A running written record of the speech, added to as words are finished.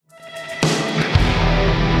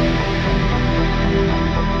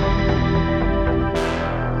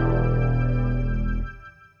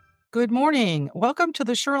Good morning. Welcome to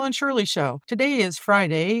the Cheryl and Shirley Show. Today is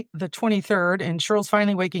Friday, the 23rd, and Cheryl's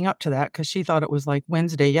finally waking up to that because she thought it was like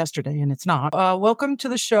Wednesday yesterday, and it's not. Welcome to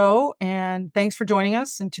the show, and thanks for joining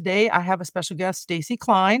us. And today I have a special guest, Stacey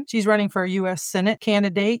Klein. She's running for a U.S. Senate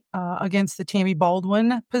candidate against the Tammy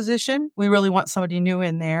Baldwin position. We really want somebody new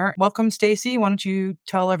in there. Welcome, Stacey. Why don't you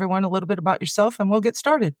tell everyone a little bit about yourself, and we'll get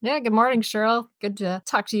started. Yeah, good morning, Cheryl. Good to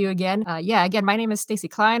talk to you again. Again, my name is Stacey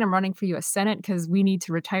Klein. I'm running for U.S. Senate because we need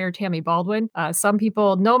to retire Tammy Baldwin. Some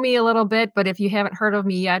people know me a little bit, but if you haven't heard of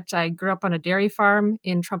me yet, I grew up on a dairy farm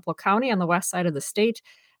in Trumbull County on the west side of the state.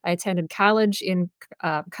 I attended college in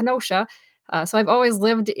Kenosha, so I've always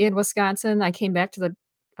lived in Wisconsin. I came back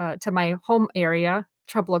to my home area,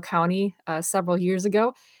 Trumbull County, several years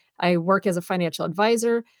ago. I work as a financial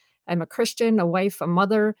advisor. I'm a Christian, a wife, a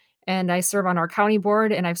mother, and I serve on our county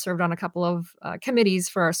board, and I've served on a couple of committees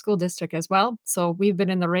for our school district as well. So we've been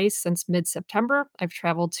in the race since mid-September. I've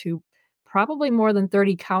traveled to probably more than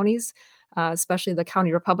 30 counties, especially the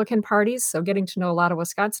county Republican parties. So getting to know a lot of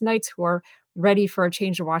Wisconsinites who are ready for a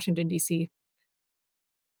change in Washington, D.C.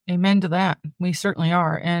 Amen to that. We certainly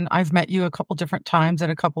are. And I've met you a couple different times at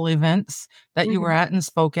a couple events that you were Mhm. at and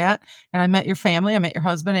spoke at. And I met your family. I met your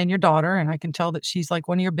husband and your daughter. And I can tell that she's like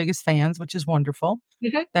one of your biggest fans, which is wonderful.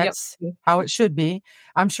 Mhm. Yep. That's how it should be.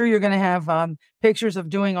 I'm sure you're going to have pictures of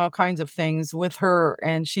doing all kinds of things with her.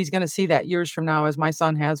 And she's going to see that years from now, as my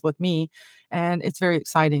son has with me. And it's very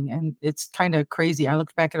exciting. And it's kind of crazy. I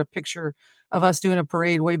looked back at a picture of us doing a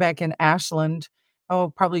parade way back in Ashland,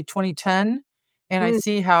 probably 2010, and I Mm.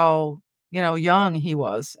 see how, young he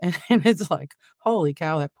was, and it's like, "Holy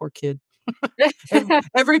cow, that poor kid."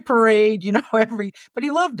 Every parade, but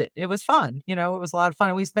he loved it. It was fun, it was a lot of fun,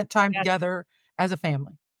 and we spent time Yeah. together as a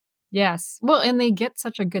family. Yes. Well, and they get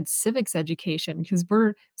such a good civics education because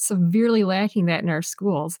we're severely lacking that in our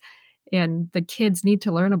schools. And the kids need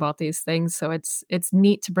to learn about these things. So it's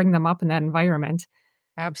neat to bring them up in that environment.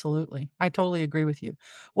 Absolutely. I totally agree with you.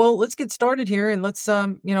 Well, let's get started here, and let's,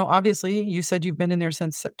 obviously, you said you've been in there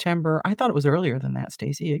since September. I thought it was earlier than that,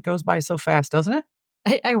 Stacey. It goes by so fast, doesn't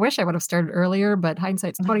it? I wish I would have started earlier, but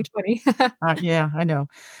hindsight's 2020. Yeah, I know.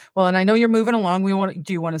 Well, and I know you're moving along.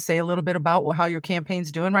 Do you wanna say a little bit about how your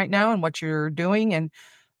campaign's doing right now and what you're doing? And,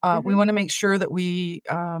 we Mhm. wanna make sure that we,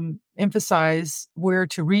 emphasize where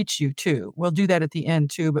to reach you too. We'll do that at the end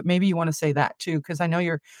too, but maybe you wanna say that too, because I know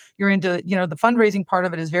you're into, the fundraising part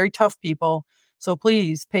of it is very tough, people. So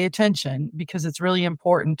please pay attention because it's really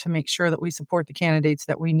important to make sure that we support the candidates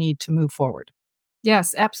that we need to move forward.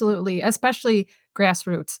 Yes, absolutely, especially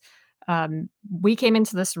grassroots. We came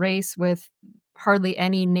into this race with hardly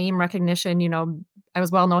any name recognition. I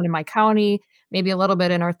was well known in my county, maybe a little bit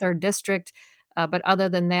in our 3rd district, but other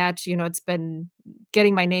than that, it's been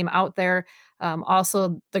getting my name out there.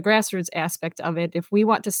 Also, the grassroots aspect of it. If we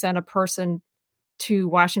want to send a person to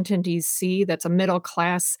Washington, D.C., that's a middle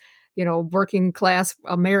class, working class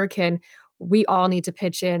American, we all need to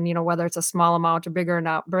pitch in, whether it's a small amount or bigger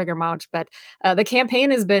amount. But the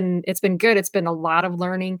campaign it's been good. It's been a lot of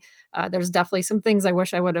learning. There's definitely some things I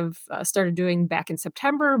wish I would have started doing back in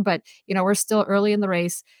September, but we're still early in the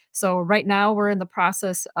race. So right now we're in the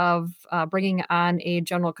process of bringing on a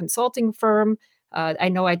general consulting firm. I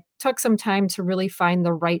know I took some time to really find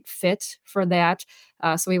the right fit for that.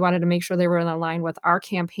 So we wanted to make sure they were in line with our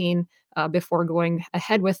campaign before going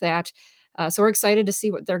ahead with that. So we're excited to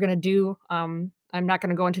see what they're going to do. I'm not going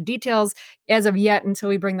to go into details as of yet until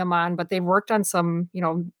we bring them on, but they've worked on some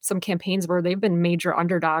campaigns where they've been major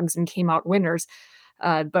underdogs and came out winners.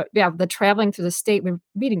 But yeah, the traveling through the state, we're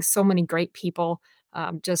meeting so many great people,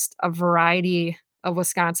 just a variety of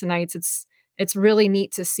Wisconsinites. It's really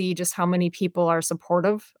neat to see just how many people are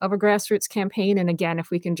supportive of a grassroots campaign. And again,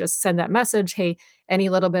 if we can just send that message, hey, any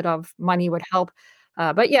little bit of money would help.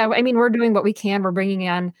 But yeah, I mean, we're doing what we can. We're bringing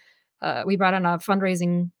on, we brought on a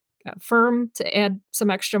fundraising firm to add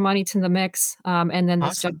some extra money to the mix. And then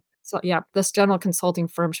Awesome. this general consulting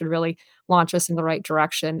firm should really launch us in the right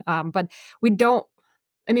direction. But we don't,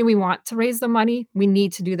 I mean, we want to raise the money. We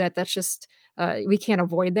need to do that. That's just, we can't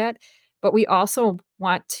avoid that. But we also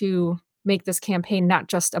want to make this campaign not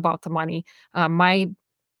just about the money. My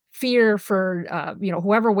fear for,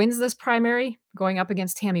 whoever wins this primary going up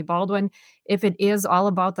against Tammy Baldwin, if it is all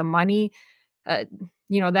about the money, uh,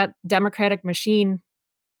 that Democratic machine,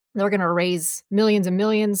 they're going to raise millions and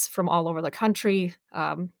millions from all over the country.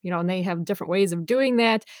 And they have different ways of doing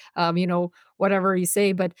that. Whatever you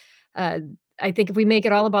say, but uh, I think if we make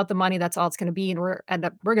it all about the money, that's all it's going to be, and we're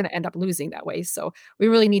going to end up losing that way. So we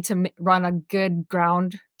really need to run a good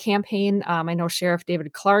ground campaign. I know Sheriff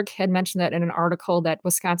David Clark had mentioned that in an article that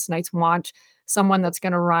Wisconsinites want someone that's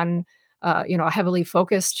going to run a heavily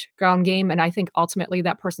focused ground game, and I think ultimately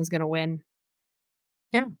that person's gonna win.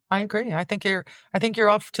 Yeah, I agree. I think you're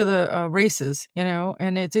off to the, races,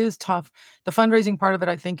 and it is tough. The fundraising part of it,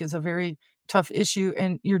 I think, is a very tough issue,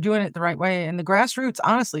 and you're doing it the right way, and the grassroots,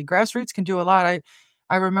 honestly, grassroots can do a lot.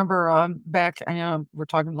 I remember, back, I know we're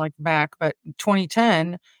talking, like, back, but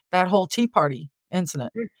 2010, that whole Tea Party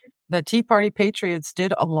incident. The Tea Party patriots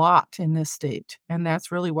did a lot in this state, and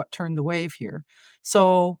that's really what turned the wave here.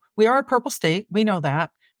 So, we are a purple state, we know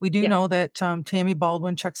that. We do Yeah. know that, Tammy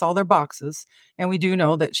Baldwin checks all their boxes, and we do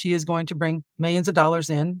know that she is going to bring millions of dollars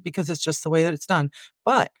in because it's just the way that it's done.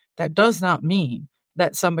 But that does not mean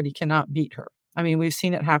that somebody cannot beat her. I mean, we've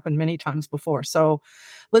seen it happen many times before. So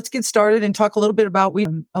let's get started and talk a little bit about we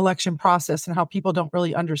election process and how people don't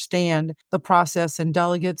really understand the process and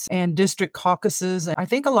delegates and district caucuses. I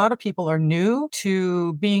think a lot of people are new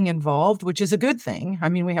to being involved, which is a good thing. I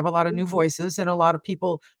mean, we have a lot of new voices and a lot of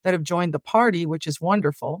people that have joined the party, which is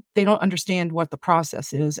wonderful. They don't understand what the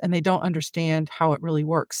process is and they don't understand how it really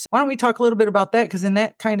works. Why don't we talk a little bit about that? Because then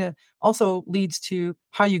that kind of also leads to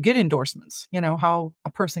how you get endorsements, how a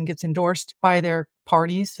person gets endorsed by their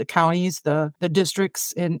parties, the counties, the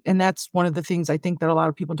districts. And that's one of the things I think that a lot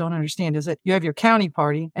of people don't understand is that you have your county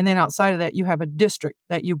party, and then outside of that, you have a district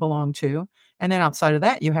that you belong to. And then outside of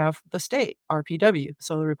that, you have the state, RPW,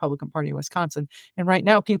 so the Republican Party of Wisconsin. And right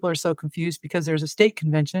now, people are so confused because there's a state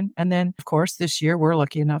convention. And then, of course, this year, we're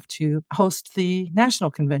lucky enough to host the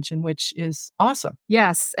national convention, which is awesome.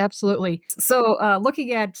 Yes, absolutely. So,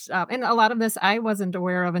 looking at, and a lot of this I wasn't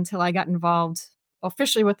aware of until I got involved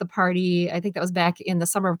officially with the party. I think that was back in the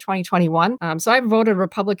summer of 2021. So I've voted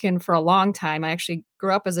Republican for a long time. I actually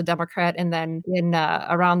grew up as a Democrat, and then in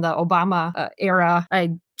around the Obama era,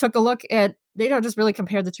 I took a look at, just really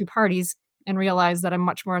compared the two parties and realized that I'm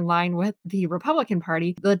much more in line with the Republican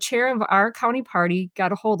Party. The chair of our county party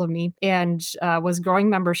got a hold of me and was growing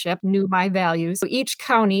membership, knew my values. So each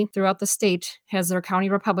county throughout the state has their county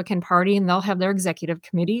Republican Party, and they'll have their executive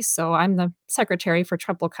committee. So I'm the secretary for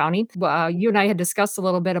Trumbull County. You and I had discussed a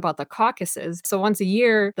little bit about the caucuses. So once a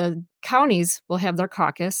year, the counties will have their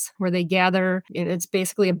caucus where they gather. It's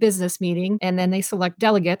basically a business meeting, and then they select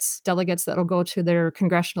delegates that will go to their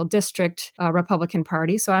congressional district Republican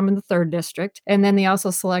Party. So I'm in the third district. And then they also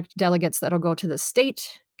select delegates that will go to the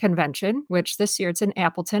state convention, which this year it's in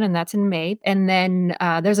Appleton, and that's in May. And then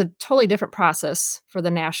there's a totally different process for the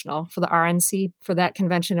RNC, for that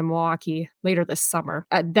convention in Milwaukee later this summer.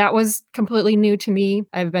 That was completely new to me.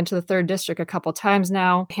 I've been to the third district a couple times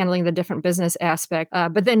now, handling the different business aspect.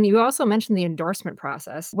 But then you also mentioned the endorsement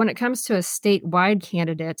process. When it comes to a statewide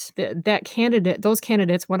candidate, those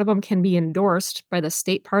candidates, one of them can be endorsed by the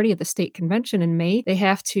state party at the state convention in May. They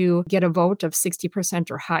have to get a vote of 60%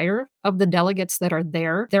 or higher of the delegates that are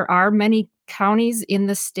there. There are many counties in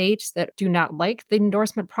the state that do not like the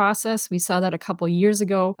endorsement process. We saw that a couple years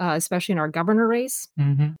ago, especially in our governor race.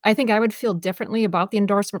 Mhm. I think I would feel differently about the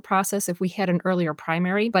endorsement process if we had an earlier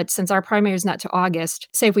primary. But since our primary is not to August,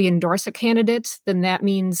 say if we endorse a candidate, then that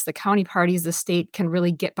means the county parties, the state can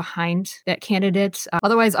really get behind that candidate.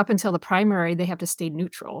 Otherwise, up until the primary, they have to stay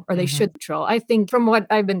neutral, or they Mhm. should neutral. I think from what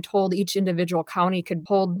I've been told, each individual county could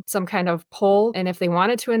hold some kind of poll. And if they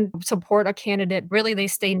wanted to support a candidate, really they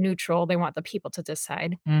stay neutral. They want the people to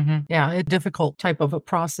decide. Mhm. Yeah, a difficult type of a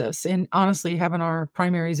process. And honestly, having our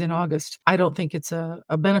primaries in August, I don't think it's a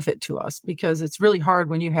benefit to us because it's really hard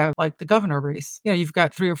when you have like the governor race. You've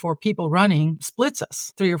got 3 or 4 people running, splits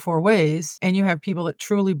us 3 or 4 ways, and you have people that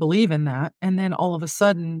truly believe in that. And then all of a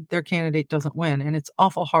sudden, their candidate doesn't win. And it's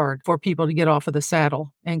awful hard for people to get off of the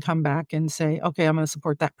saddle and come back and say, okay, I'm going to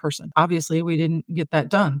support that person. Obviously, we didn't get that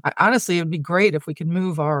done. Honestly, it would be great if we could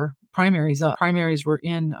move our primaries up. Primaries were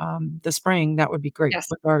in the spring. That would be great Yes.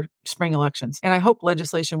 with our spring elections. And I hope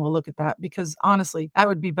legislation will look at that because honestly, that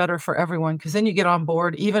would be better for everyone because then you get on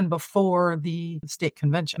board even before the state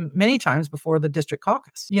convention, many times before the district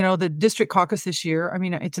caucus. The district caucus this year, I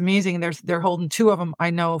mean, it's amazing. They're holding 2 of them, I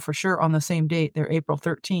know for sure, on the same date. They're April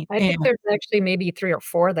 13th. I think there's actually maybe 3 or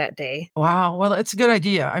 4 that day. Wow. Well, it's a good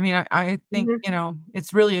idea. I mean, I think, Mhm.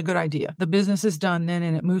 it's really a good idea. The business is done then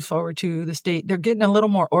and it moves forward to the state. They're getting a little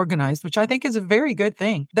more organized, which I think is a very good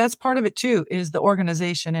thing. That's part of it too, is the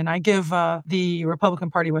organization. And I give the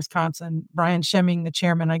Republican Party of Wisconsin, Brian Schemming, the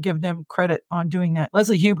chairman, I give them credit on doing that.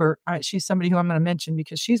 Leslie Huber, she's somebody who I'm going to mention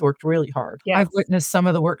because she's worked really hard. Yes. I've witnessed some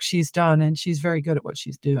of the work she's done and she's very good at what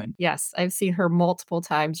she's doing. Yes, I've seen her multiple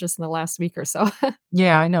times just in the last week or so.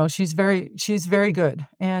 Yeah, I know. She's very good,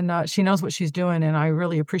 and she knows what she's doing, and I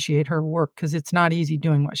really appreciate her work because it's not easy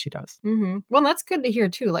doing what she does. Mhm. Well, that's good to hear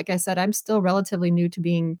too. Like I said, I'm still relatively new to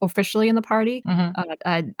being officially in the party.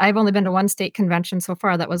 Mhm. I've only been to one state convention so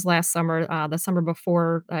far. That was last summer. The summer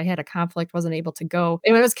before, I had a conflict, wasn't able to go.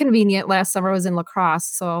 It was convenient. Last summer I was in La Crosse,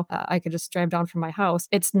 so I could just drive down from my house.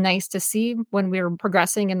 It's nice to see when we're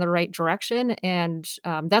progressing in the right direction, and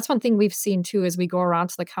that's one thing we've seen too as we go around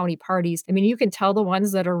to the county parties. I mean, you can tell the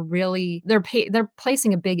ones that are really they're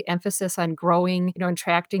placing a big emphasis on growing, and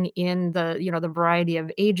attracting in the variety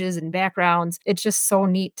of ages and backgrounds. It's just so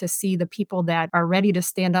neat to see the people that are ready to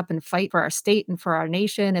stand up and fight for our state and for our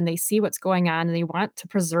nation, and they see what's going on, and they want to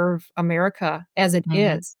preserve America as it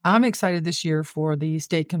Mhm. is. I'm excited this year for the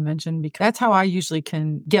state convention because that's how I usually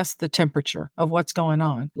can guess the temperature of what's going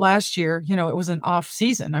on. Last year, it was an off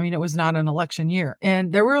season. I mean, it was not an election year.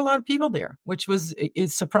 And there were a lot of people there, which was a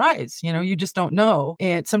surprise. You just don't know.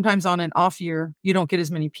 And sometimes on an off year, you don't get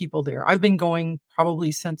as many people there. I've been going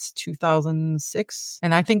probably since 2006.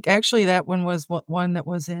 And I think actually that one was one that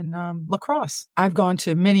was in La Crosse. I've gone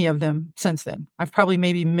to many of them since then. I've probably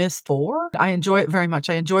maybe missed 4. I enjoy it very much.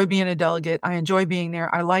 I enjoy being a delegate. I enjoy being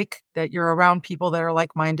there. I like that you're around people that are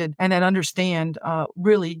like-minded and that understand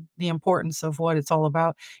really the importance of what it's all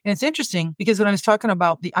about. And it's interesting because when I was talking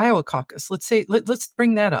about the Iowa caucus, let's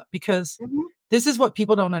bring that up because Mhm. this is what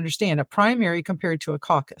people don't understand, a primary compared to a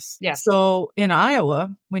caucus. Yes. So in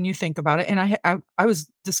Iowa, when you think about it, and I was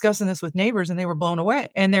discussing this with neighbors and they were blown away.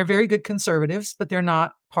 And they're very good conservatives, but they're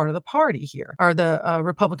not part of the party here or the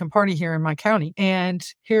Republican Party here in my county. And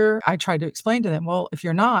here I tried to explain to them, well, if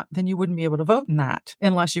you're not, then you wouldn't be able to vote in that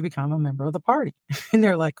unless you become a member of the party. And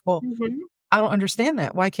they're like, well, Mhm. I don't understand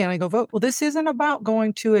that. Why can't I go vote? Well, this isn't about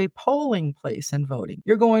going to a polling place and voting.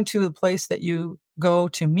 You're going to the place that you go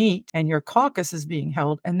to meet and your caucus is being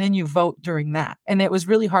held and then you vote during that. And it was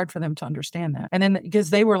really hard for them to understand that. And then because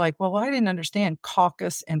they were like, well, I didn't understand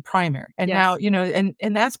caucus and primary. And now, Yes.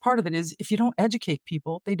 and that's part of it is if you don't educate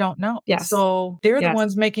people, they don't know. Yes. So they're the Yes.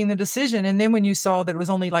 ones making the decision. And then when you saw that it was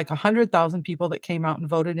only like 100,000 people that came out and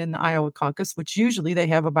voted in the Iowa caucus, which usually they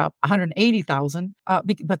have about 180,000,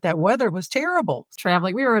 but that weather was terrible.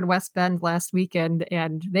 Traveling. We were in West Bend last weekend,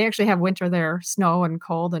 and they actually have winter there, snow and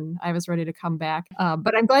cold, and I was ready to come back.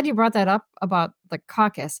 But I'm glad you brought that up about the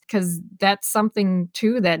caucus because that's something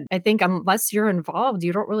too that I think unless you're involved,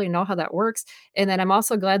 you don't really know how that works. And then I'm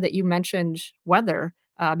also glad that you mentioned weather,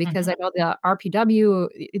 because Mhm, I know the RPW,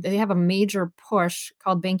 they have a major push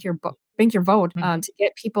called Bank Your Vote, mhm. to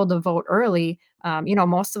get people to vote early.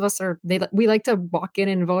 Most of us we like to walk in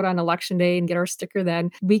and vote on election day and get our sticker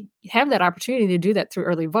then. We have that opportunity to do that through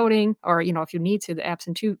early voting or, if you need to, the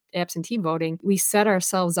absentee voting. We set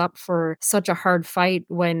ourselves up for such a hard fight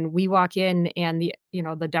when we walk in and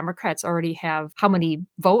the Democrats already have how many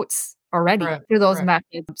votes already Correct, through those correct.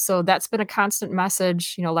 methods. So that's been a constant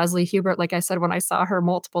message. Leslie Hubert, like I said, when I saw her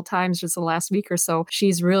multiple times just the last week or so,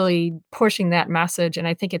 she's really pushing that message. And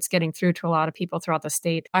I think it's getting through to a lot of people throughout the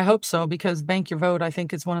state. I hope so because Bank Your Vote, I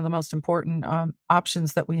think, is one of the most important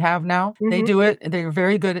options that we have now. They Mhm, do it. They're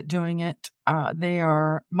very good at doing it. They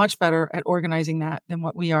are much better at organizing that than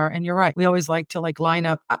what we are. And you're right. We always like to line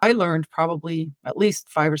up. I learned probably at least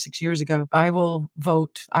 5 or 6 years ago. I will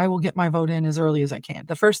vote. I will get my vote in as early as I can.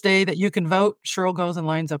 The first day that you can vote, Cheryl goes and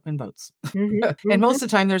lines up and votes. mhm, And mhm. most of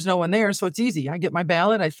the time, there's no one there, so it's easy. I get my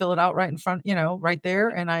ballot, I fill it out right in front, right there,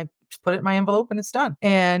 and I just put it in my envelope and it's done.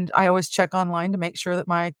 And I always check online to make sure that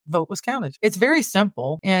my vote was counted. It's very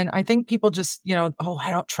simple. And I think people just, oh, I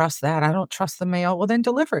don't trust that. I don't trust the mail. Well, then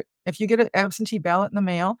deliver it. If you get an absentee ballot in the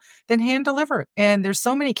mail, then hand deliver it. And there's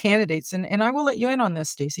so many candidates. And I will let you in on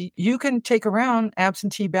this, Stacey. You can take around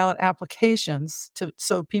absentee ballot applications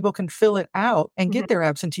so people can fill it out and Mhm. get their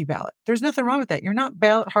absentee ballot. There's nothing wrong with that. You're not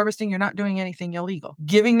ballot harvesting. You're not doing anything illegal.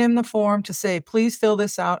 Giving them the form to say, please fill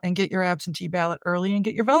this out and get your absentee ballot early and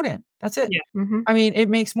get your vote in. That's it. Yeah. Mhm. I mean, it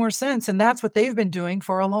makes more sense, and that's what they've been doing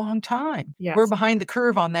for a long time. We're Yes. behind the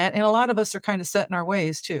curve on that, and a lot of us are kinda set in our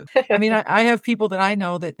ways too. I mean, I have people that I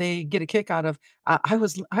know that they get a kick out of, I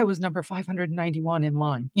was number 591 in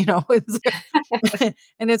line, It's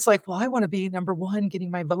and it's like, "Well, I wanna be number 1 getting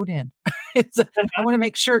my vote in." I wanna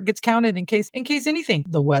make sure it gets counted in case anything,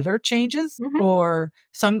 the weather changes Mhm. or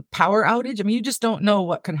some power outage. I mean, you just don't know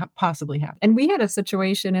what could possibly happen. And we had a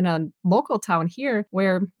situation in a local town here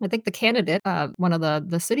where I think the candidate, one of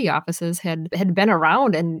the city offices had been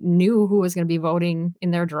around and knew who was gonna be voting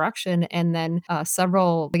in their direction, and then,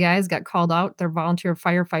 several the guys got called out, they're volunteer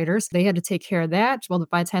firefighters. They had to take care of that. Well,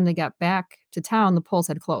 by the time they got back to town, the polls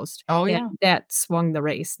had closed, Oh, and yeah. that swung the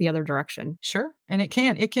race the other direction. Sure, and it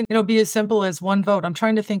can, be as simple as one vote. I'm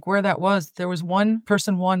trying to think where that was. There was one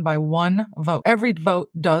person won by one vote. Every vote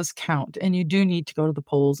does count, and you do need to go to the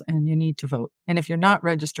polls and you need to vote. And if you're not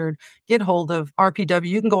registered, get hold of RPW.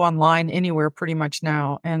 You can go online anywhere pretty much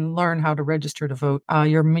now and learn how to register to vote.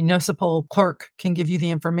 Your municipal clerk can give you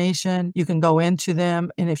the information. You can go into them.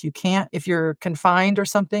 And if you can't, if you're confined or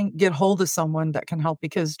something, get hold of someone that can help,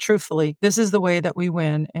 because truthfully, this is the way that we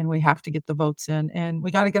win, and we have to get the votes in, and we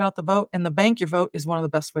got to get out the vote, and the bank your vote is one of the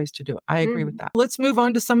best ways to do it. I agree with Mhm. that. Let's move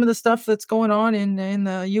on to some of the stuff that's going on in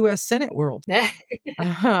the U.S. Senate world.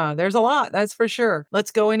 There's a lot, that's for sure.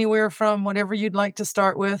 Let's go anywhere from whatever you'd like to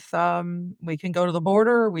start with. We can go to the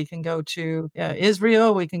border. We can go to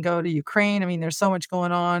Israel. We can go to Ukraine. I mean, there's so much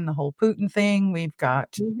going on. The whole Putin thing. We've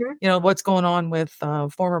got, Mhm. what's going on with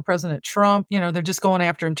former President Trump. They're just going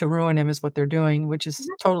after him to ruin him is what they're doing, which is Mhm.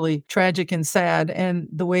 totally tragic and sad. And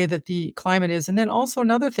the way that the climate is. And then also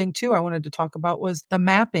another thing too I wanted to talk about was the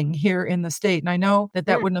mapping here in the state. And I know that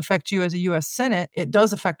Mm. wouldn't affect you as a U.S. Senate. It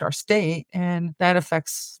does affect our state, and that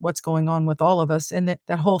affects what's going on with all of us. And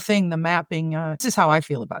that whole thing, the mapping, this is how I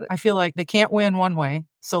feel about it. I feel like they can't win one way,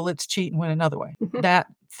 so let's cheat and win another way. That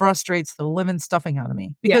frustrates the living stuffing out of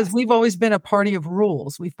me, because Yes. we've always been a party of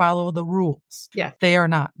rules. We follow the rules. Yeah. They are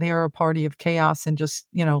not. They are a party of chaos and just,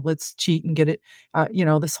 let's cheat and get it.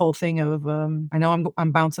 This whole thing of, I know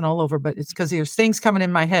I'm bouncing all over, but it's because there's things coming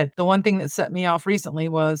in my head. The one thing that set me off recently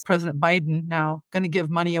was President Biden now going to give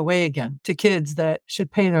money away again to kids that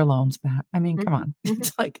should pay their loans back. I mean, come Mhm. on. Mhm.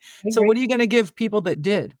 It's like, I so agree. what are you going to give people that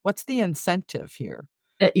did? What's the incentive here?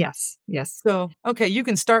 Yes. Yes. So, okay, you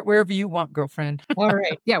can start wherever you want, girlfriend. All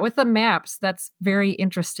right. Yeah, with the maps, that's very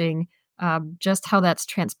interesting. Just how that's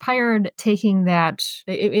transpired, taking that,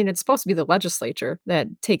 and it's supposed to be the legislature that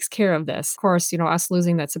takes care of this. Of course, us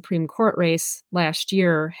losing that Supreme Court race last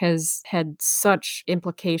year has had such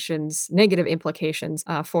implications, negative implications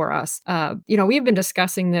for us. We've been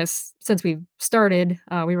discussing this since we've started.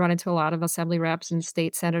 We run into a lot of assembly reps and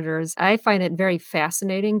state senators. I find it very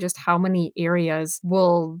fascinating just how many areas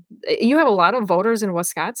you have a lot of voters in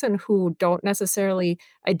Wisconsin who don't necessarily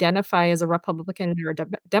identify as a Republican or a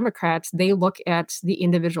Democrat. They look at the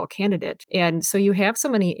individual candidate. And so you have so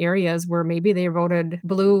many areas where maybe they voted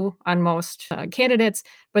blue on most candidates,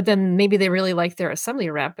 but then maybe they really like their assembly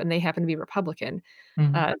rep and they happen to be Republican.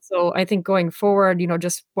 Mhm. So I think going forward,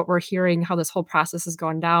 just what we're hearing, how this whole process has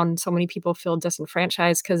gone down, so many people feel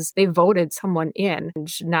disenfranchised because they voted someone in. And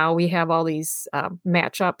now we have all these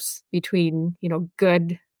matchups between,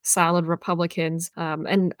 good solid Republicans.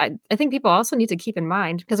 And I think people also need to keep in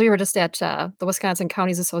mind, because we were just at the Wisconsin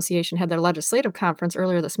Counties Association had their legislative conference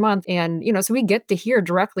earlier this month. And, so we get to hear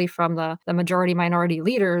directly from the majority minority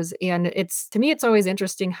leaders. And to me, it's always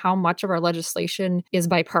interesting how much of our legislation is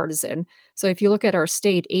bipartisan. So if you look at our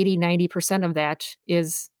state, 80-90% of that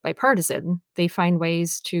is bipartisan. They find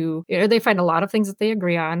ways to, they find a lot of things that they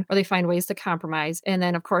agree on, or they find ways to compromise. And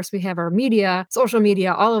then, of course, we have our media, social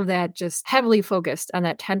media, all of that just heavily focused on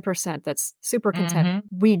that 10% that's super content. Mhm.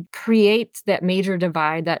 We create that major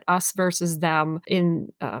divide, that us versus them,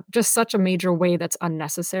 in just such a major way that's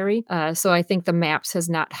unnecessary. So I think the maps has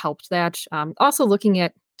not helped that. Also looking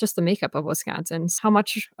at just the makeup of Wisconsin, how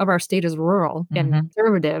much of our state is rural and Mhm.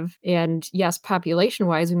 conservative. And yes, population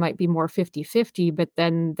wise, we might be more 50-50, but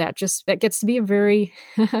then that gets to be a very,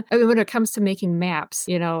 I mean, when it comes to making maps,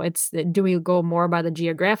 do we go more by the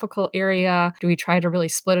geographical area? Do we try to really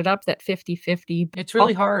split it up, that 50-50? It's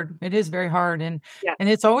really hard. It is very hard. And Yeah.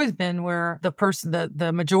 it's always been where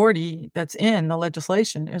the majority that's in the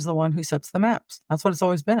legislation is the one who sets the maps. That's what it's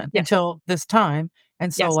always been Yes. until this time.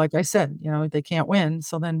 And so, Yes. like I said, they can't win.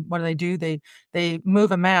 So then what do? They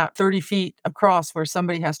move a map 30 feet across where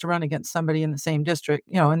somebody has to run against somebody in the same district.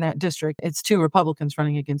 In that district, it's two Republicans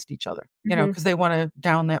running against each other, Mhm. because they want to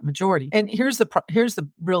down that majority. And here's the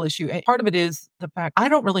real issue. Part of it is the fact I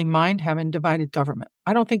don't really mind having divided government.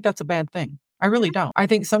 I don't think that's a bad thing. I really don't. I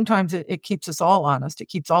think sometimes it keeps us all honest. It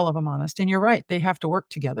keeps all of them honest. And you're right. They have to work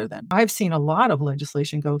together then. I've seen a lot of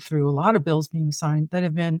legislation go through, a lot of bills being signed that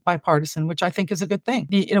have been bipartisan, which I think is a good thing.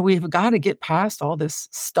 We've got to get past all this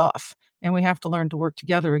stuff, and we have to learn to work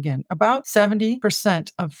together again. About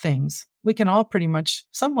 70% of things we can all pretty much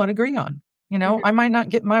somewhat agree on. Mhm. I might not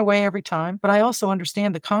get my way every time, but I also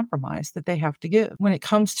understand the compromise that they have to give when it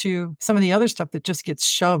comes to some of the other stuff that just gets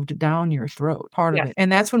shoved down your throat, part of Yes. it.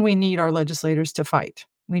 And that's when we need our legislators to fight.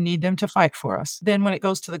 We need them to fight for us. Then when it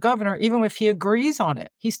goes to the governor, even if he agrees on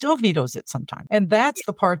it, he still vetoes it sometimes. And that's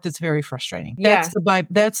the part that's very frustrating. Yeah.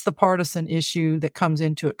 That's the partisan issue that comes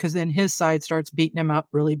into it, because then his side starts beating him up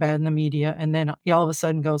really bad in the media. And then he all of a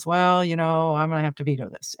sudden goes, well, I'm going to have to veto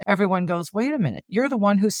this. Everyone goes, wait a minute. You're the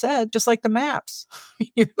one who said, just like the maps,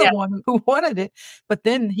 you're the Yeah. one who wanted it. But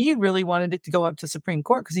then he really wanted it to go up to Supreme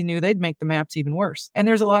Court because he knew they'd make the maps even worse. And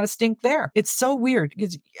there's a lot of stink there. It's so weird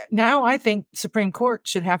because now I think Supreme Court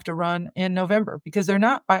should have to run in November because they're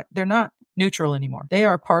not neutral anymore. They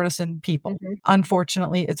are partisan people. Mhm.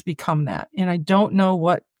 Unfortunately, it's become that. And I don't know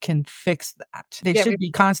what can fix that. They Yeah, should be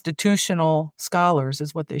constitutional scholars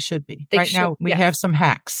is what they should be. They Right now, should, we yes. have some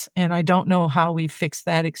hacks, and I don't know how we fix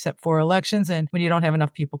that except for elections. And when you don't have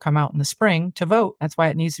enough people come out in the spring to vote, that's why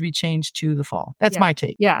it needs to be changed to the fall. That's Yeah. my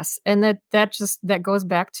take. Yes, and that goes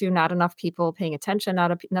back to not enough people paying attention,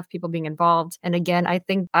 not enough people being involved. And again,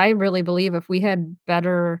 I really believe if we had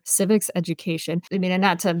better civics education, I mean, and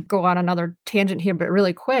not to go on another tangent here, but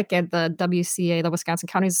really quick, at the WCA, the Wisconsin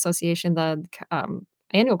Counties Association, the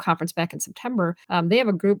annual conference back in September, they have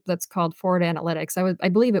a group that's called Forward Analytics. I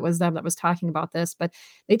believe it was them that was talking about this, but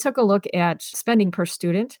they took a look at spending per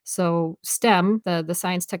student. So STEM, the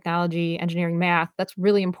science, technology, engineering, math, that's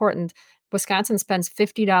really important. Wisconsin spends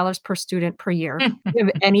 $50 per student per year. Do you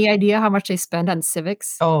have any idea how much they spend on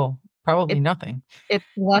civics? Oh, probably It nothing.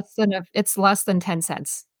 it's less than 10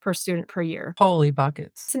 cents per student per year. Holy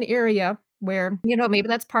buckets. It's an area where, maybe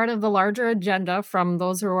that's part of the larger agenda from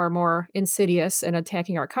those who are more insidious and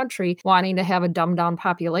attacking our country, wanting to have a dumbed down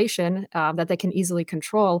population that they can easily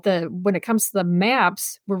control. When it comes to the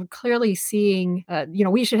maps, we're clearly seeing,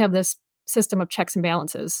 we should have this system of checks and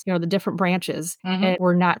balances, the different branches. Mhm. And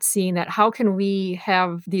we're not seeing that. How can we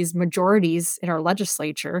have these majorities in our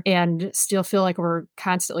legislature and still feel like we're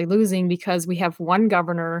constantly losing because we have one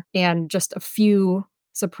governor and just a few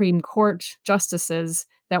Supreme Court justices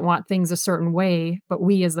that want things a certain way, but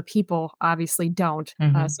we as the people obviously don't.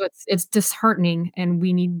 Mhm. So it's disheartening, and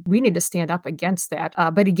we need to stand up against that.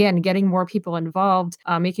 But again, getting more people involved,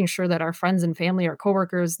 making sure that our friends and family, our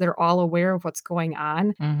coworkers, they're all aware of what's going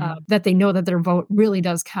on, Mhm. that they know that their vote really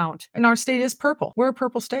does count. And our state is purple. We're a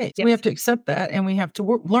purple state. Yes. We have to accept that, and we have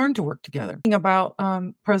to learn to work together. Thinking about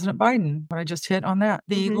President Biden, what I just hit on that,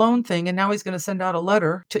 the Mhm. loan thing, and now he's going to send out a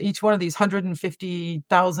letter to each one of these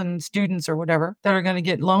 150,000 students or whatever that are going to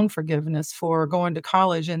get loan forgiveness for going to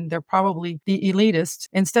college, and they're probably the elitists,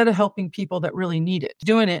 instead of helping people that really need it.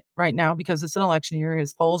 Doing it right now because it's an election year.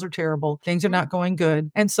 His polls are terrible. Things are not going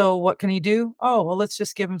good. And so what can he do? Oh, well, let's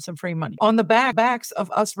just give him some free money. On the backs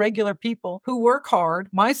of us regular people who work hard.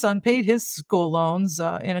 My son paid his school loans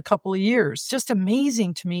in a couple of years. Just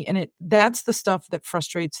amazing to me. And that's the stuff that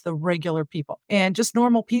frustrates the regular people and just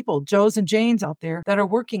normal people, Joes and Janes out there that are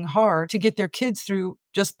working hard to get their kids through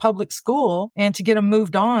just public school and to get them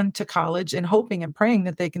moved on to college and hoping and praying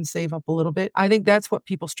that they can save up a little bit. I think that's what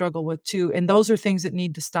people struggle with too. And those are things that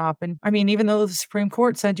need to stop. And I mean, even though the Supreme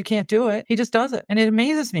Court said you can't do it, he just does it. And it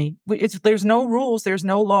amazes me. There's no rules. There's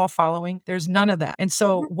no law following. There's none of that. And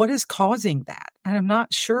so what is causing that? And I'm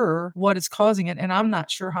not sure what is causing it. And I'm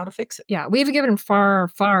not sure how to fix it. Yeah, we've given far,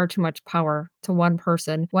 far too much power to one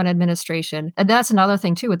person, one administration. And that's another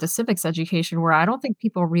thing too with the civics education, where I don't think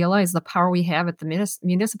people realize the power we have at the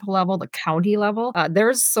municipal level, the county level.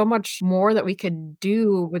 There's so much more that we could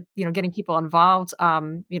do with, getting people involved.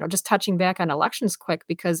 Just touching back on elections quick,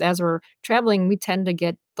 because as we're traveling, we tend to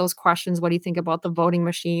get those questions. What do you think about the voting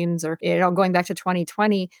machines? Or, going back to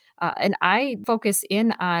 2020. And I focus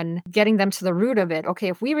in on getting them to the root of it. Okay,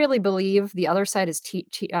 if we really believe the other side is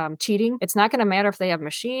cheating, it's not going to matter if they have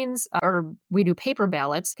machines or we do paper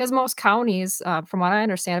ballots, because most counties, from what I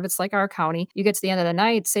understand, if it's like our county, you get to the end of the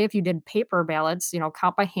night, say if you did paper ballots,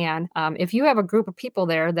 count by hand. If you have a group of people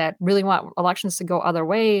there that really want elections to go the other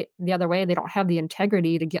way, they don't have the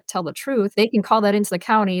integrity to tell the truth, they can call that into the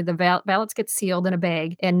county. The ballots get sealed in a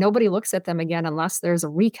bag, and nobody looks at them again unless there's a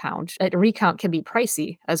recount. A recount can be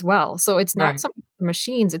pricey as well. So it's not Right. some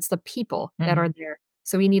machines, it's the people that Mhm. are there.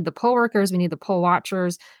 So we need the poll workers, we need the poll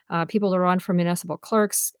watchers, people to run for municipal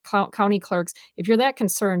clerks, county clerks. If you're that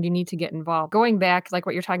concerned, you need to get involved. Going back, like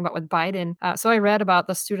what you're talking about with Biden. So I read about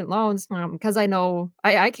the student loans because I know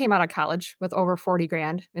I came out of college with over 40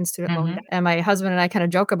 grand in student loan Mhm. debt. And my husband and I kind of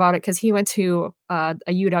joke about it because he went to a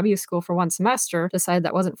UW school for one semester, decided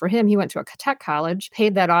that wasn't for him. He went to a tech college,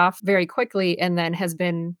 paid that off very quickly, and then has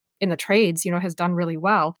been in the trades, has done really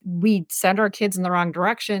well. We send our kids in the wrong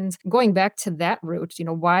directions. Going back to that route,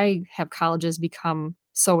 why have colleges become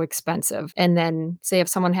so expensive. And then say if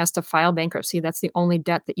someone has to file bankruptcy, that's the only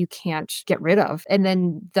debt that you can't get rid of. And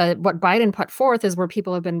then what Biden put forth is where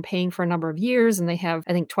people have been paying for a number of years and they have,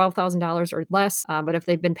 I think, $12,000 or less. But if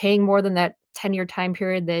they've been paying more than that 10-year time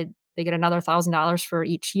period, they get another $1,000 for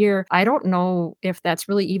each year. I don't know if that's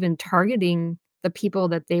really even targeting the people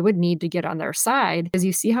that they would need to get on their side, because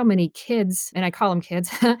you see how many kids, and I call them kids,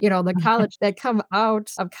 the college that come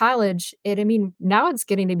out of college. And I mean, now it's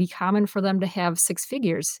getting to be common for them to have six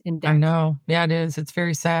figures in I debt. know. Yeah, it is. It's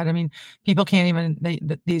very sad. I mean, people can't even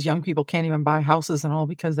these young people can't even buy houses and all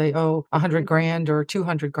because they owe 100 grand or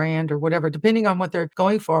 200 grand or whatever, depending on what they're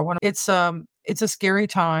going for. It's a scary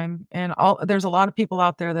time, and there's a lot of people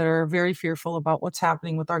out there that are very fearful about what's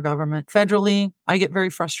happening with our government. Federally, I get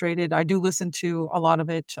very frustrated. I do listen to a lot of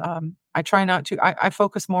it. I try not to. I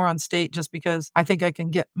focus more on state just because I think I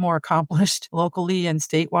can get more accomplished locally and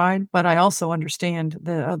statewide. But I also understand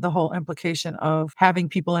the whole implication of having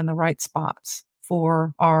people in the right spots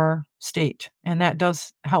for our state. And that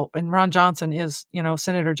does help. And Ron Johnson is,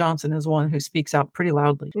 Senator Johnson is one who speaks out pretty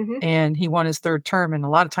loudly. Mhm. And he won his third term. And a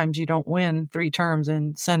lot of times you don't win 3 terms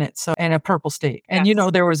in Senate. So, and a purple state. And,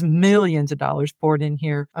 Yes. there was millions of dollars poured in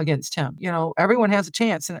here against him. Everyone has a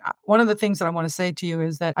chance. And one of the things that I want to say to you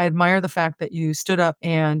is that I admire the fact that you stood up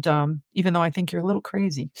and, even though I think you're a little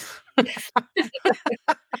crazy, but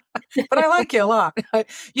I like you a lot.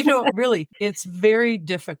 Really, it's very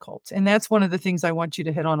difficult. And that's one of the things I want you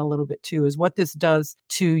to hit on a little bit too, is what this does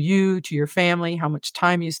to you, to your family, how much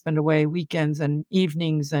time you spend away, weekends and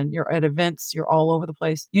evenings, and you're at events, you're all over the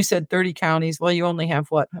place. You said 30 counties. Well, you only have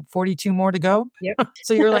 42 more to go? Yep.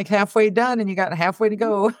 So you're like halfway done and you got halfway to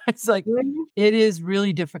go. It's like, Mhm. it is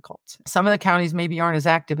really difficult. Some of the counties maybe aren't as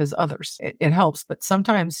active as others. It helps, but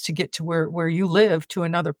sometimes to get to where you live to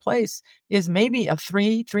another place is maybe a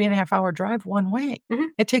 3.5 hour drive one way. Mhm.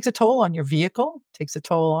 It takes a toll on your vehicle, takes a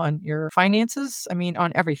toll on your finances. I mean,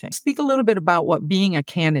 on everything. Speak a little bit about what being a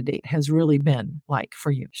candidate has really been like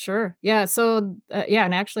for you. Sure. Yeah. So,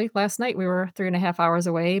 and actually, last night we were 3.5 hours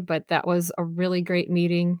away, but that was a really great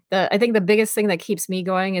meeting. I think the biggest thing that keeps me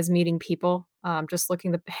going is meeting people. Just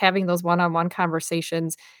having those one-on-one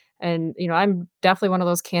conversations. And, I'm definitely one of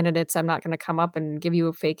those candidates. I'm not going to come up and give you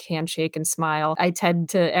a fake handshake and smile. I tend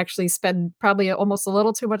to actually spend probably almost a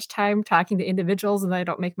little too much time talking to individuals, and I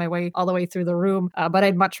don't make my way all the way through the room. But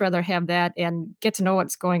I'd much rather have that and get to know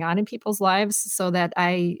what's going on in people's lives so that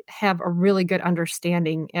I have a really good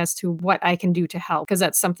understanding as to what I can do to help. Because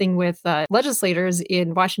that's something with legislators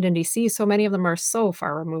in Washington, D.C. So many of them are so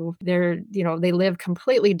far removed. They live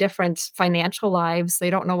completely different financial lives.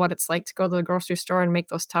 They don't know what it's like to go to the grocery store and make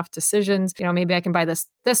those tough decisions. Maybe I can buy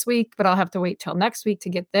this week, but I'll have to wait till next week to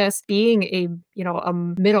get this. Being a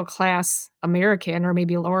middle class American, or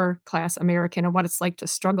maybe lower class American, and what it's like to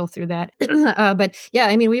struggle through that. But yeah,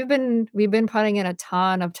 I mean, we've been putting in a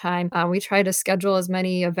ton of time. We try to schedule as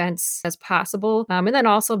many events as possible, and then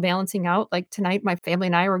also balancing out. Like tonight, my family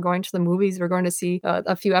and I were going to the movies. We're going to see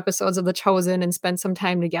a few episodes of The Chosen and spend some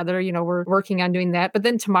time together. We're working on doing that. But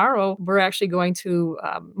then tomorrow, we're actually going to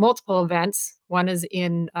multiple events. One is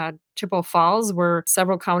in Chippewa Falls, where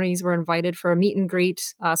several counties were invited for a meet and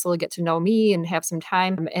greet. So they'll get to know me and have some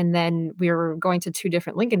time. And then we're going to 2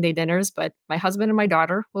 different Lincoln Day dinners, but my husband and my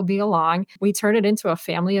daughter will be along. We turn it into a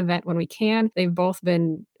family event when we can. They've both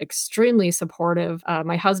been extremely supportive.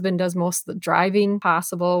 My husband does most of the driving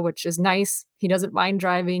possible, which is nice. He doesn't mind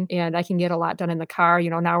driving, and I can get a lot done in the car.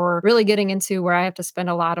 Now we're really getting into where I have to spend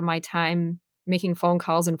a lot of my time making phone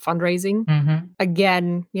calls and fundraising. Mm-hmm.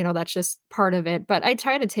 Again, that's just part of it. But I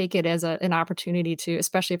try to take it as an opportunity to,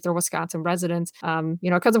 especially if they're Wisconsin residents,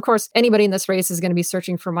 because of course anybody in this race is going to be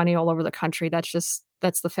searching for money all over the country.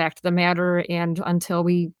 That's the fact of the matter. And until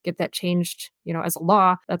we get that changed, as a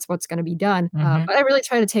law, that's what's going to be done. Mm-hmm. But I really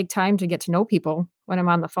try to take time to get to know people when I'm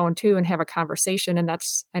on the phone too and have a conversation. And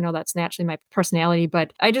I know that's naturally my personality,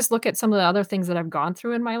 but I just look at some of the other things that I've gone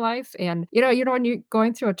through in my life. And, when you're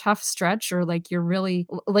going through a tough stretch or like you're really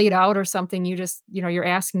laid out or something, you just, you're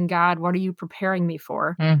asking God, what are you preparing me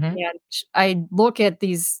for? Mm-hmm. And I look at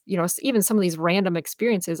these, even some of these random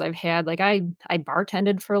experiences I've had. Like I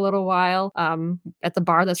bartended for a little while at the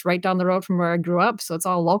bar that's right down the road from where I grew up. So it's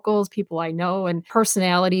all locals, people I know, and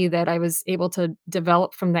personality that I was able to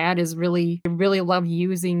develop from that is I really love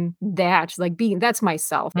using that, like that's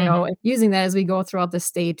myself, and using that as we go throughout the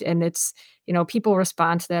state. And it's, people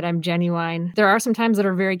respond to that. I'm genuine. There are some times that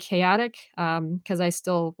are very chaotic because I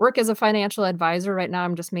still work as a financial advisor. Right now,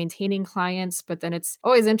 I'm just maintaining clients. But then it's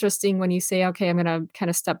always interesting when you say, okay, I'm going to kind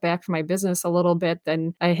of step back from my business a little bit.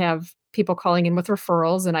 Then I have people calling in with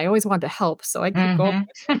referrals, and I always wanted to help, so I'd keep going.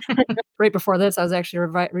 Mhm. Right before this, I was actually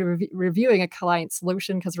reviewing a client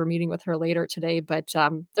solution because we're meeting with her later today, but,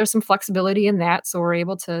 there's some flexibility in that, so we're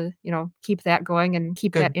able to, keep that going and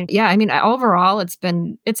keep that Good. in yeah, I mean, overall, it's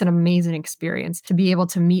an amazing experience to be able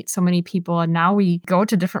to meet so many people, and now we go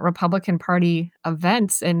to different Republican Party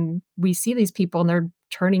events, and we see these people, and they're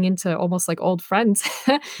turning into almost like old friends.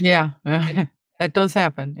 Yeah. And That does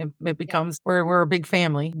happen. It yeah. becomes we're a big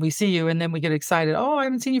family. We see you and then we get excited. "Oh, I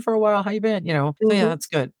haven't seen you for a while. How you been?" So yeah, Mhm, that's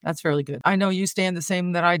good. That's really good. I know you stand the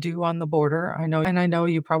same that I do on the border. I know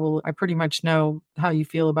I pretty much know how you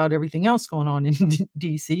feel about everything else going on in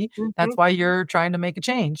DC. That's mhm, why you're trying to make a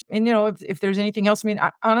change. And if there's anything else, I mean,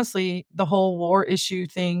 honestly, the whole war issue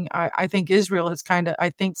thing, I think Israel has I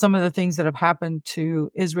think some of the things that have happened to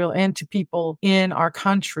Israel and to people in our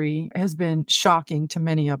country has been shocking to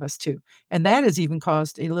many of us too. And that has even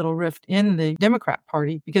caused a little rift in the Democrat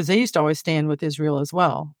Party because they used to always stand with Israel as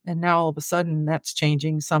well. And now all of a sudden that's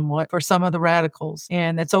changing somewhat for some of the radicals.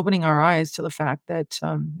 And that's opening our eyes to the fact that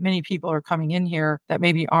many people are coming in here that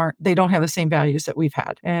maybe they don't have the same values that we've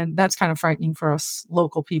had. And that's kind of frightening for us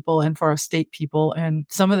local people and for us state people. And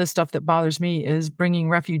some of the stuff that bothers me is bringing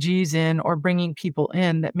refugees in or bringing people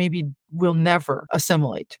in that maybe will never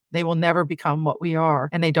assimilate. They will never become what we are,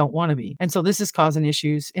 and they don't want to be. And so this is causing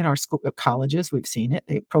issues in our school colleges. We've seen it.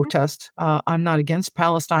 They protest. I'm not against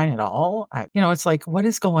Palestine at all. It's like, what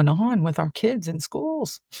is going on with our kids in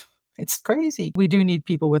schools? It's crazy. We do need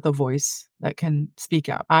people with a voice that can speak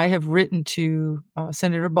out. I have written to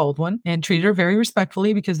Senator Baldwin and treated her very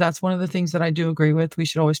respectfully because that's one of the things that I do agree with. We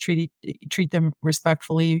should always treat them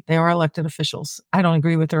respectfully. They are elected officials. I don't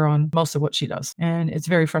agree with her on most of what she does, and it's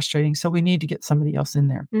very frustrating. So we need to get somebody else in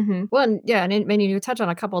there. mhm. Well, and yeah, and you touch on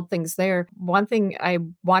a couple of things there. One thing I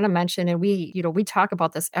wanna mention, and we talk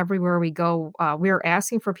about this everywhere we go, we're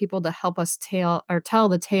asking for people to help us tell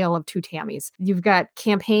the tale of 2 Tammys. You've got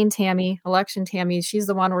campaign Tammy, election Tammy, she's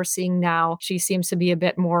the one we're seeing now. She seems to be a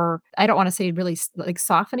bit more I don't wanna say really like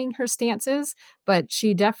softening her stances, but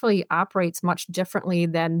she definitely operates much differently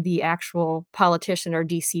than the actual politician or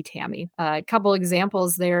DC Tammy. A couple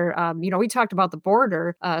examples there, we talked about the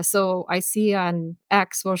border. So I see on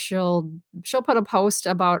X where she'll put a post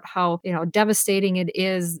about how devastating it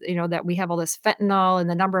is, that we have all this fentanyl and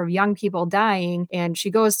the number of young people dying. And she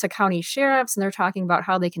goes to county sheriffs and they're talking about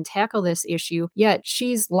how they can tackle this issue. Yet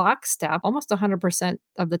she's lockstep almost 100%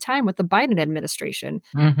 of the time with the Biden administration.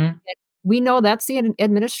 Mhm. We know that's the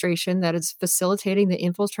administration that is facilitating the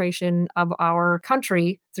infiltration of our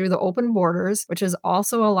country through the open borders, which is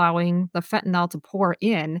also allowing the fentanyl to pour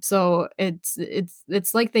in. So it's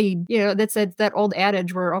like that's that old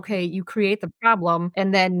adage where, okay, you create the problem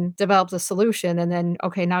and then develop the solution, and then,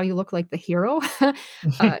 okay, now you look like the hero.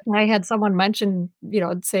 I had someone mention,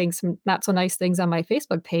 saying some not so nice things on my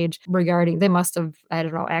Facebook page regarding they must have, I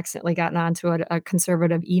don't know, accidentally gotten onto a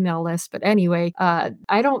conservative email list. But anyway,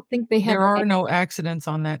 I don't think they have There are no accidents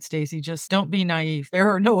on that, Stacey. Just don't be naive. There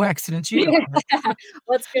are no accidents. You know that.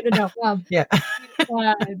 well, it's good to know. Yeah.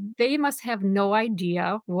 Uh, they must have no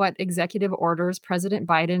idea what executive orders President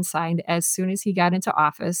Biden signed as soon as he got into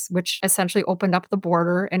office, which essentially opened up the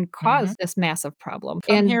border and Mhm. caused this massive problem.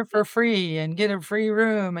 Come here for free and get a free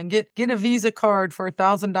room and get a Visa card for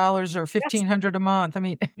 $1,000 or Yes. 1,500 a month. I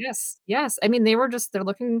mean, Yes, yes. I mean, they're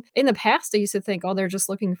looking in the past, I used to think, "Oh, they're just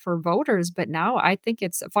looking for voters," but now I think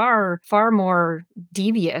it's far, far more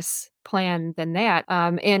devious plan than that.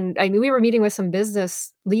 And I mean, we were meeting with some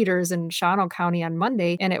business leaders in Shawano County on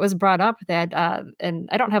Monday, and it was brought up that, and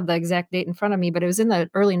I don't have the exact date in front of me, but it was in the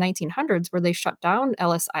early 1900s where they shut down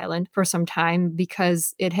Ellis Island for some time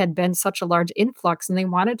because it had been such a large influx, and they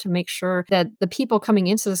wanted to make sure that the people coming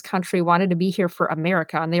into this country wanted to be here for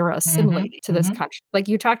America, and they were mhm, assimilating to this mhm. country. Like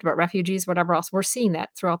you talked about refugees, whatever else, we're seeing that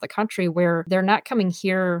throughout the country where they're not coming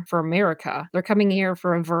here for America. They're coming here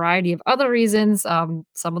for a variety of other reasons.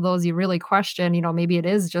 Some of those you really question, maybe it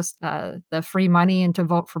is just the free money and to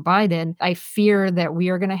vote for Biden. I fear that we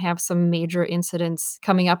are going to have some major incidents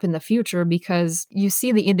coming up in the future because you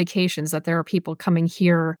see the indications that there are people coming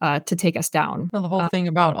here to take us down. Well, the whole thing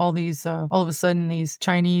about all these, all of a sudden, these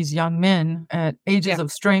Chinese young men at Yeah. ages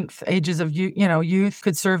of strength, ages of youth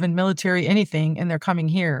could serve in military, anything, and they're coming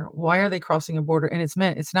here. Why are they crossing a border? And it's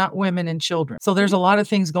men, it's not women and children. So there's a lot of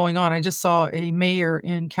things going on. I just saw a mayor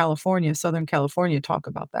in California, Southern California, talk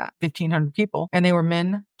about that. 1,500 people, and they were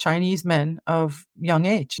men, Chinese men of young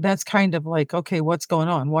age. That's kind of like, okay, what's going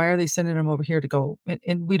on? Why are they sending them over here to go?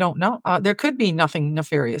 And we don't know. There could be nothing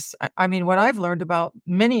nefarious. I mean, what I've learned about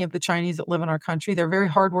many of the Chinese that live in our country, they're very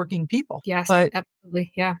hardworking people. Yes, But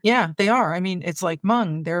absolutely, yeah. yeah, they are. I mean, it's like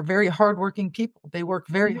Hmong. They're very hardworking people. They work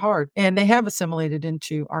very Mhm. hard and they have assimilated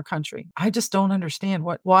into our country. I just don't understand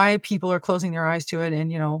why people are closing their eyes to it.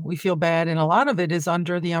 And, we feel bad. And a lot of it is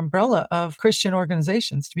under the umbrella of Christian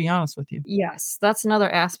organizations, to be honest with you. Yes, that's another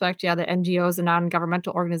aspect, yeah, the NGOs and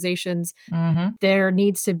non-governmental organizations. Hmm. There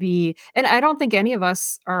needs to be, and I don't think any of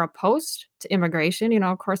us are opposed to immigration,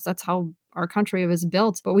 of course, that's how our country was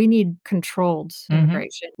built, but we need controlled Hmm.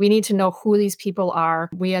 immigration. We need to know who these people are.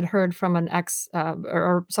 We had heard from an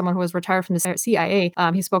or someone who was retired from the CIA.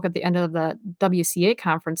 He spoke at the end of the WCA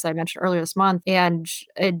conference I mentioned earlier this month, and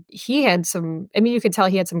he had some. I mean, you could tell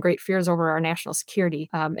he had some great fears over our national security,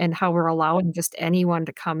 and how we're allowing just anyone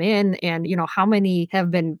to come in, and how many have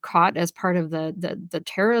been caught as part of the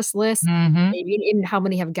terrorist list. Hmm. Maybe even how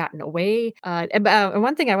many have gotten away. And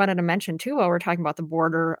one thing I wanted to mention too, while we're talking about the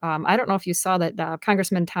border, I don't know if you saw that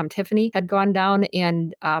Congressman Tom Tiffany had gone down,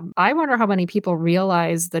 and I wonder how many people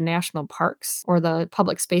realize the national parks or the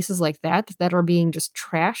public spaces like that are being just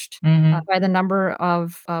trashed Hmm. by the number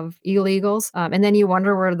of illegals. And then you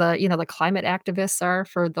wonder where the climate activists are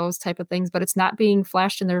for those type of things, but it's not being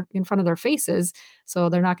flashed in front of their faces, so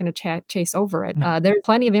they're not going to chase over it. No. There's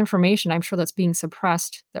plenty of information I'm sure that's being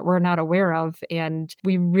suppressed that we're not aware of, and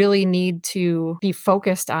we really need to be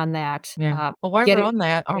focused on that. Yeah. Well, while we're Getting on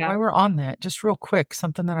that, Yeah. just real quick,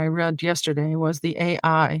 something that I read yesterday was the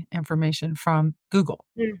AI information from Google.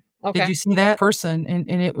 Mm, Did okay. you see that person? And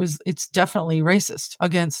it's definitely racist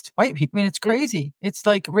against white people. I mean, it's Mm, crazy. It's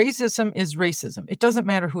like racism is racism. It doesn't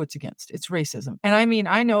matter who it's against. It's racism. And I mean,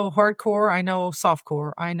 I know hardcore, I know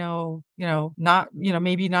softcore, I know, not,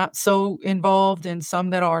 maybe not so involved and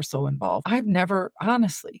some that are so involved.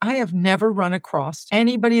 Honestly, I have never run across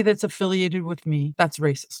anybody that's affiliated with me that's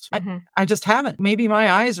racist. mhm, I just haven't. Maybe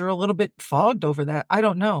my eyes are a little bit fogged over that. I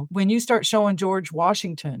don't know. When you start showing George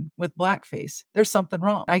Washington with blackface, there's something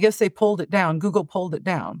wrong. I guess they pulled it down. Google pulled it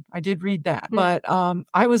down. I did read that. mm, But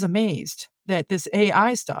I was amazed that this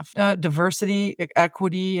AI stuff, diversity,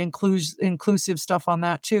 equity, inclusive stuff on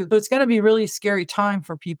that too. So it's going to be really scary time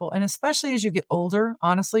for people. And especially as you get older,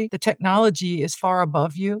 honestly, the technology is far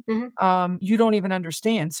above you. mhm, You don't even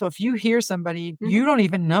understand. So if you hear somebody, mhm. you don't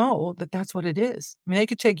even know that that's what it is. I mean, they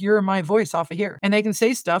could take your and my voice off of here and they can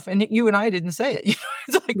say stuff and you and I didn't say it.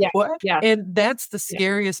 It's like, Yeah, what? yeah, And that's the yeah.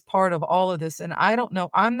 scariest part of all of this. And I don't know.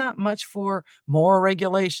 I'm not much for more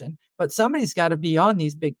regulation, but somebody's got to be on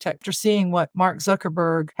these big tech. After seeing what Mark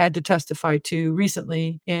Zuckerberg had to testify to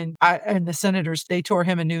recently, and the senators, they tore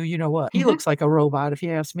him a new, you know what? He Mhm. looks like a robot, if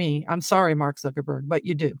you ask me. I'm sorry, Mark Zuckerberg, but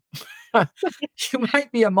you do. You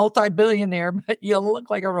might be a multi-billionaire, but you look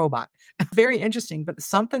like a robot. Very interesting, but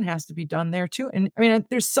something has to be done there too. And I mean,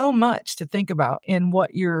 there's so much to think about in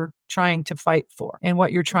what you're trying to fight for and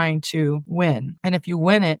what you're trying to win. And if you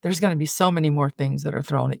win it, there's going to be so many more things that are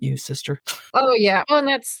thrown at you, sister. Oh, yeah. Well,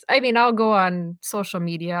 and I mean, I'll go on social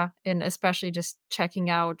media and especially just checking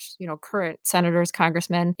out, current senators,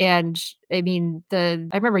 congressmen. And I mean, I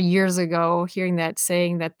remember years ago hearing that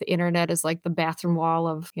saying that the internet is like the bathroom wall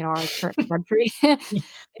of, our current country. And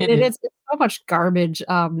It is. it's so much garbage.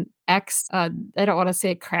 X, I don't want to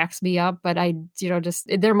say it cracks me up, but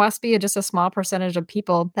there must be just a small percentage of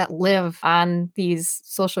people that live on these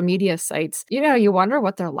social media sites. You wonder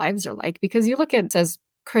what their lives are like because you look at it as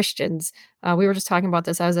Christians. We were just talking about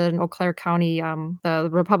this. I was in Eau Claire County. The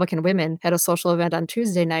Republican women had a social event on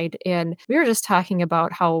Tuesday night, and we were just talking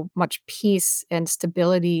about how much peace and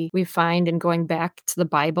stability we find in going back to the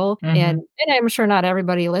Bible. And Mhm. and I'm sure not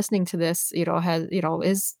everybody listening to this,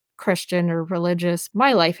 is Christian or religious.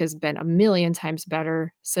 My life has been a million times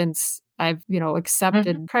better since I've, Mhm.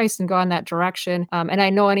 accepted Christ and gone that direction. And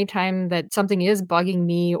I know anytime that something is bugging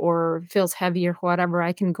me or feels heavy or whatever,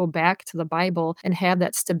 I can go back to the Bible and have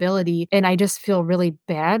that stability. And I just feel really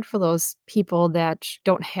bad for those people that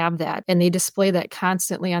don't have that. And they display that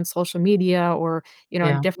constantly on social media or, in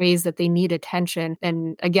Yeah. different ways that they need attention.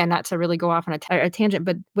 And again, not to really go off on a tangent,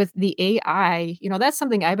 but with the AI, that's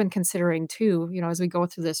something I've been considering too, as we go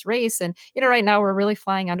through this race. And, right now we're really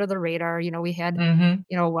flying under the radar. We had Mhm.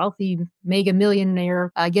 wealthy mega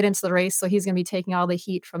millionaire get into the race. So he's going to be taking all the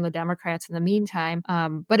heat from the Democrats in the meantime.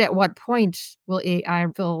 But at what point will AI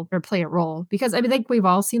fill or play a role? Because I mean, I think we've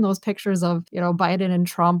all seen those pictures of, Biden and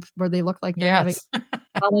Trump where they look like they're having Yes.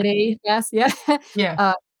 a holiday. Yes. Yeah. Yeah.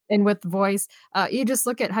 uh, and with voice, you just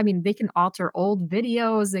look at, I mean, they can alter old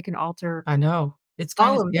videos. They can alter I know. It's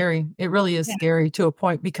kind All of of it. scary. It really is Yeah. scary to a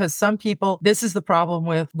point because some people this is the problem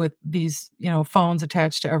with these, phones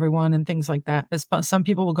attached to everyone and things like that. Is some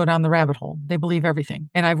people will go down the rabbit hole. They believe everything.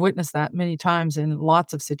 And I've witnessed that many times in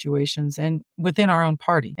lots of situations and within our own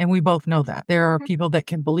party. And we both know that. There are Mhm. people that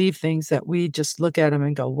can believe things that we just look at them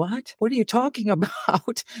and go, "What? What are you talking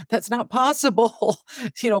about? That's not possible."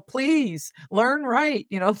 Please learn right,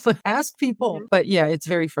 ask people. Mhm. But yeah, it's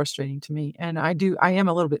very frustrating to me. And I am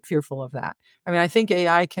a little bit fearful of that. I mean, I think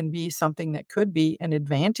AI can be something that could be an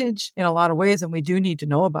advantage in a lot of ways, and we do need to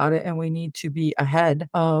know about it and we need to be ahead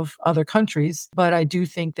of other countries. But I do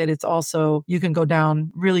think that it's also, you can go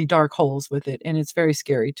down really dark holes with it, and it's very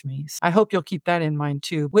scary to me. So I hope you'll keep that in mind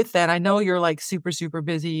too. With that, I know you're like super, super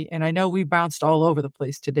busy, and I know we bounced all over the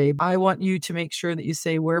place today. I want you to make sure that you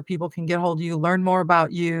say where people can get hold of you, learn more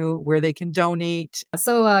about you, where they can donate.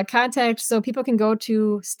 So people can go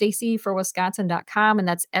to staceyforwisconsin.com, and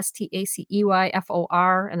that's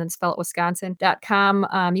STACEYFOR, and then spell it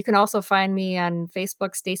Wisconsin.com. You can also find me on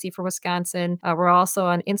Facebook, Stacey for Wisconsin. We're also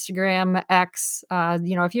on Instagram, X.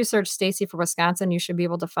 If you search Stacey for Wisconsin, you should be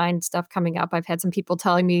able to find stuff coming up. I've had some people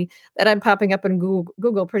telling me that I'm popping up in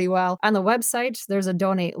Google pretty well. On the website, there's a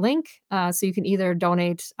donate link. So you can either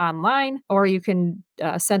donate online or you can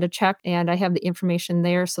send a check, and I have the information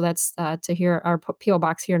there. So that's to here our PO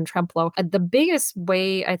box here in Trempealeau. The biggest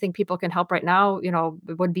way I think people can help right now,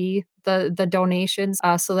 would be the donations,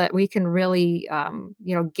 so that we can really,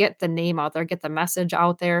 get the name out there, get the message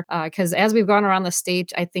out there. Because as we've gone around the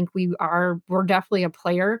state, I think we're definitely a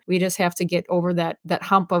player. We just have to get over that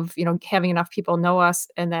hump of having enough people know us,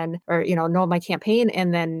 and then or know my campaign,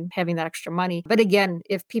 and then having that extra money. But again,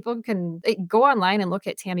 if people can go online and look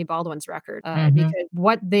at Tammy Baldwin's record, Mhm. because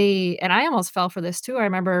and I almost fell for this too. I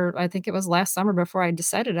remember, I think it was last summer before I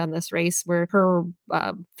decided on this race, where her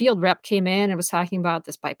field rep came in and was talking about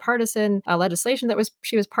this bipartisan legislation that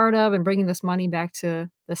she was part of, and bringing this money back to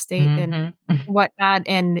the state and Mhm. whatnot.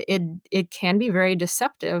 And it can be very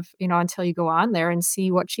deceptive, until you go on there and see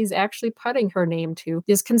what she's actually putting her name to.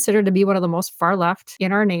 Is considered to be one of the most far left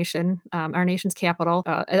in our nation, our nation's capital.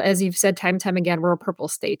 As you've said time and time again, we're a purple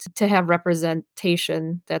state. To have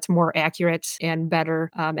representation that's more accurate and better,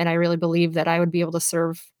 and I really believe that I would be able to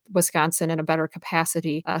serve Wisconsin in a better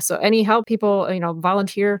capacity. So any help people,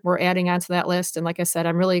 volunteer, we're adding onto that list. And like I said,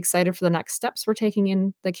 I'm really excited for the next steps we're taking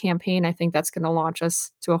in the campaign. I think that's going to launch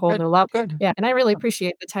us to a whole Good, new level. good. Yeah, and I really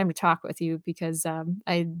appreciate the time to talk with you, because I'm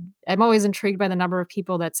always intrigued by the number of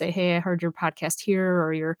people that say, "Hey, I heard your podcast here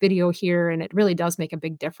or your video here," and it really does make a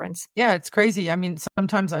big difference. Yeah, it's crazy. I mean,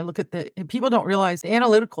 sometimes I look at people don't realize the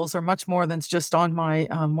analyticals are much more than just on my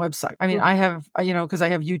website. I mean, Mm. I have, because I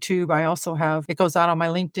have YouTube, I also have, it goes out on my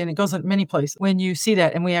LinkedIn, it goes in many places. When you see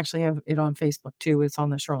that, and we actually have it on Facebook too, it's on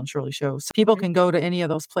the Cheryl and Shirley show. So people Mhm. can go to any of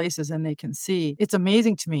those places and they can see. It's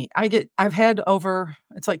amazing to me. I've had over,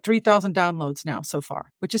 it's like 3,000 downloads now so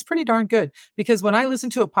far, which is pretty darn good because when I listen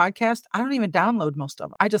to a podcast, I don't even download most of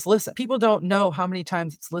them. I just listen. People don't know how many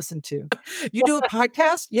times it's listened to. You do a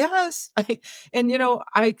podcast? Yes. I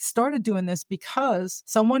started doing this because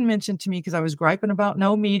someone mentioned to me, because I was griping about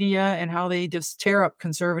no media and how they just tear up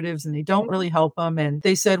conservatives and they don't Mhm. really help them. And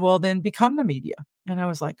they said, well, then become the media. And I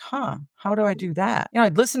was like, how do I do that?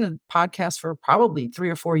 I'd listened to podcasts for probably 3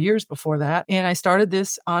 or 4 years before that. And I started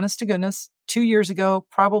this, honest to goodness, 2 years ago,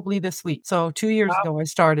 probably this week. So 2 years Wow. ago, I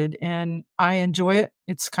started and I enjoy it.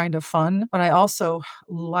 It's kind of fun, but I also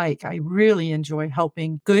I really enjoy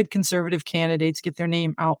helping good conservative candidates get their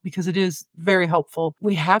name out because it is very helpful.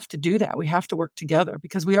 We have to do that. We have to work together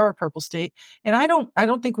because we are a purple state. And I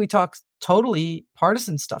don't think we talk totally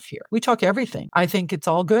partisan stuff here. We talk everything. I think it's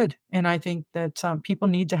all good. And I think that people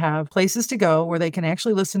need to have places to go where they can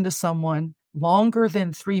actually listen to someone longer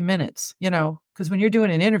than 3 minutes, because when you're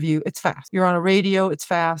doing an interview, it's fast. You're on a radio, it's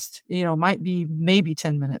fast, might be maybe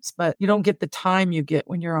 10 minutes, but you don't get the time you get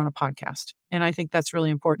when you're on a podcast. And I think that's really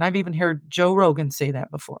important. I've even heard Joe Rogan say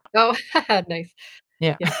that before. Oh, nice.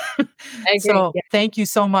 Yeah. Yeah, I agree. So thank you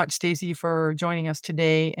so much, Stacey, for joining us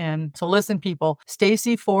today. And so listen, people,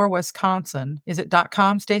 Stacey for Wisconsin. Is it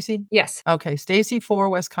 .com, Stacey? Yes. Okay,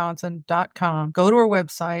 staceyforwisconsin.com. Go to her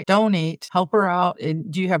website, donate, help her out.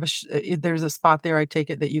 And do you have there's a spot there, I take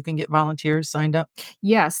it, that you can get volunteers signed up?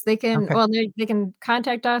 Yes, they can. Okay. Well, they can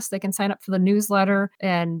contact us. They can sign up for the newsletter,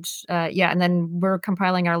 and yeah, and then we're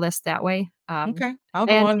compiling our list that way. Okay. I'll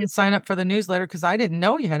go And on and sign up for the newsletter because I didn't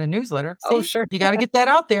know you had a newsletter. oh, See, sure. you got to get that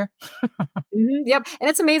out there. Yep, and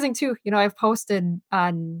it's amazing too. I've posted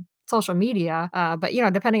on social media, but,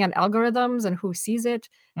 depending on algorithms and who sees it,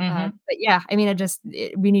 Mhm. but yeah, I mean,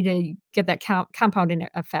 we need to get that compounding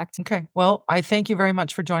effect. Okay. Well, I thank you very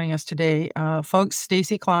much for joining us today. Folks,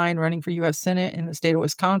 Stacey Klein running for U.S. Senate in the state of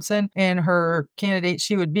Wisconsin, and her candidate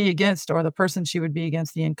she would be against, or the person she would be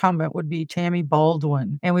against, the incumbent, would be Tammy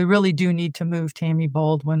Baldwin. And we really do need to move Tammy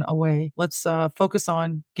Baldwin away. Let's focus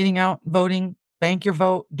on getting out, voting, bank your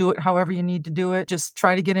vote, do it however you need to do it. Just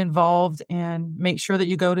try to get involved and make sure that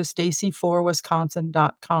you go to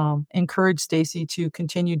stacy4wisconsin.com. Encourage Stacey to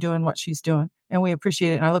continue doing what she's doing. And we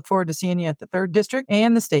appreciate it. And I look forward to seeing you at the 3rd District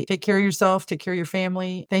and the state. Take care of yourself. Take care of your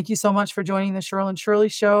family. Thank you so much for joining the Cheryl and Shirley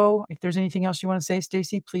Show. If there's anything else you want to say,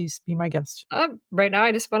 Stacey, please be my guest. Right now,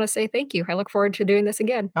 I just want to say thank you. I look forward to doing this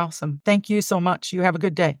again. Awesome. Thank you so much. You have a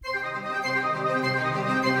good day.